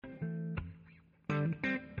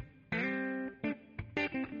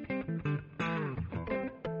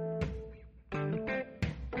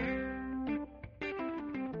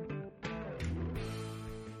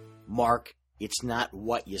Mark, it's not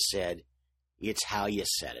what you said, it's how you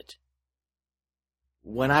said it.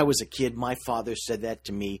 When I was a kid, my father said that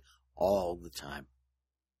to me all the time.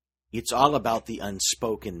 It's all about the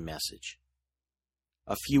unspoken message.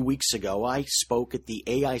 A few weeks ago, I spoke at the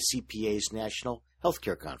AICPA's National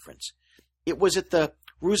Healthcare Conference. It was at the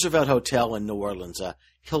Roosevelt Hotel in New Orleans, a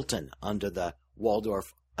Hilton under the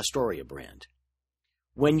Waldorf Astoria brand.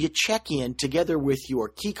 When you check in together with your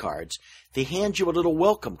key cards, they hand you a little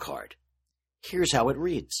welcome card. Here's how it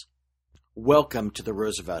reads. Welcome to the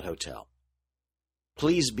Roosevelt Hotel.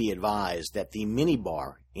 Please be advised that the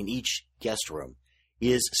minibar in each guest room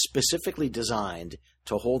is specifically designed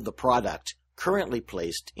to hold the product currently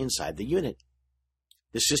placed inside the unit.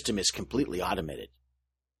 The system is completely automated.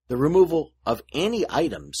 The removal of any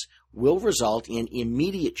items will result in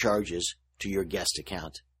immediate charges to your guest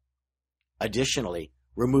account. Additionally,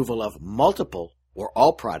 removal of multiple or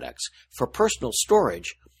all products for personal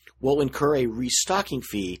storage will incur a restocking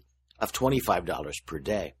fee of $25 per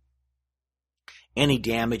day. Any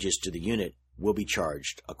damages to the unit will be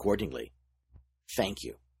charged accordingly. Thank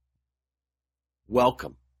you.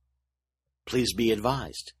 Welcome. Please be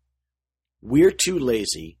advised. We're too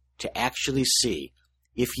lazy to actually see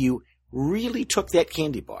if you really took that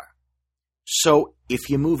candy bar. So if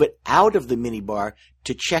you move it out of the minibar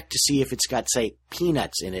to check to see if it's got, say,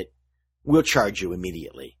 peanuts in it, we'll charge you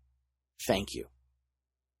immediately. Thank you.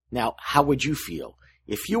 Now, how would you feel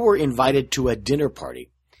if you were invited to a dinner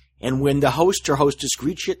party and when the host or hostess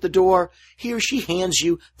greets you at the door, he or she hands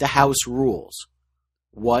you the house rules?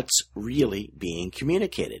 What's really being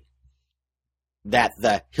communicated? That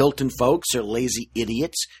the Hilton folks are lazy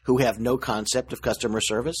idiots who have no concept of customer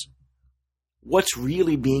service? What's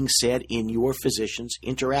really being said in your physician's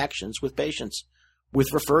interactions with patients,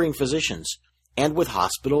 with referring physicians, and with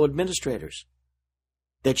hospital administrators?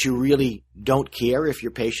 That you really don't care if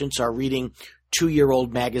your patients are reading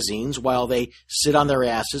 2-year-old magazines while they sit on their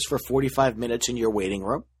asses for 45 minutes in your waiting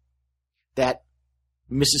room? That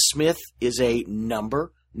Mrs. Smith is a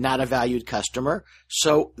number, not a valued customer,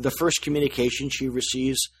 so the first communication she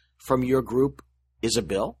receives from your group is a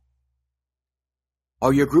bill?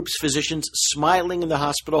 Are your group's physicians smiling in the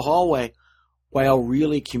hospital hallway while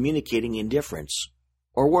really communicating indifference?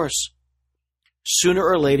 Or worse, sooner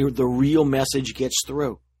or later the real message gets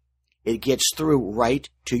through. It gets through right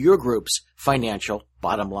to your group's financial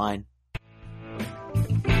bottom line.